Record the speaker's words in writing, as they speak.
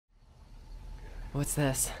What's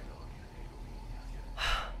this?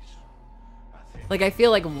 Like, I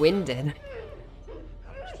feel like winded.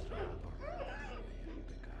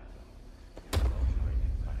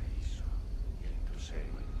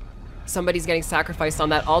 Somebody's getting sacrificed on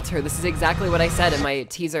that altar. This is exactly what I said in my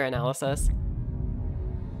teaser analysis.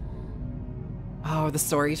 Oh, the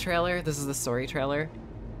story trailer? This is the story trailer.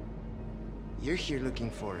 You're here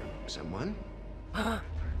looking for someone?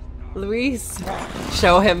 Luis,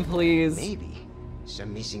 show him, please. Maybe.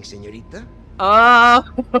 Some missing señorita?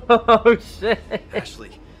 Oh, shit.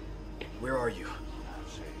 Ashley, where are you?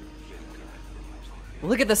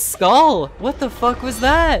 Look at the skull. What the fuck was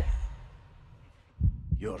that?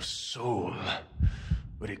 Your soul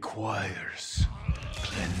requires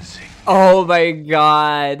cleansing. Oh my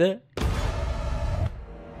god.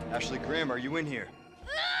 Ashley Graham, are you in here?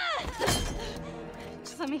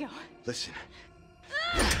 Just let me go. Listen.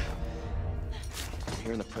 I'm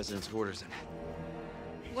hearing the president's orders and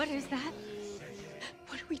What is that?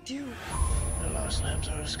 What do we do? The lost lambs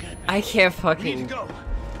are escaping. I can't We fucking... need to go.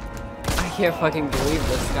 I can't fucking believe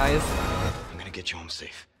this, guys. I'm gonna get you home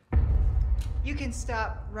safe. You can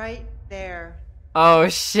stop right there. Oh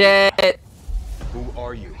shit. Who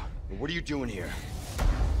are you? And what are you doing here?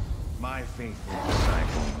 My faithful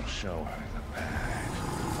disciple will show her the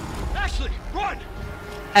path. Ashley, run!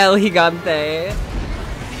 El Gigante.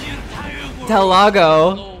 The entire world Del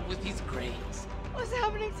Lago. will with his grace. What's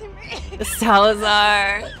happening to me?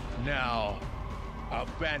 Salazar. Now,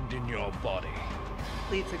 abandon your body.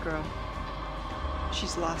 Leave the girl.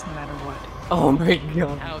 She's lost no matter what. Oh my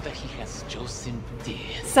god. Now that he has chosen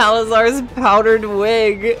death. Salazar's powdered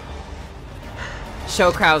wig.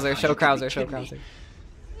 Show Krauser, show Krauser, show Krauser.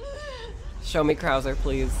 Show me Krauser,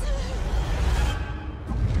 please.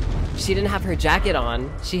 She didn't have her jacket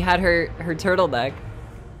on. She had her turtleneck.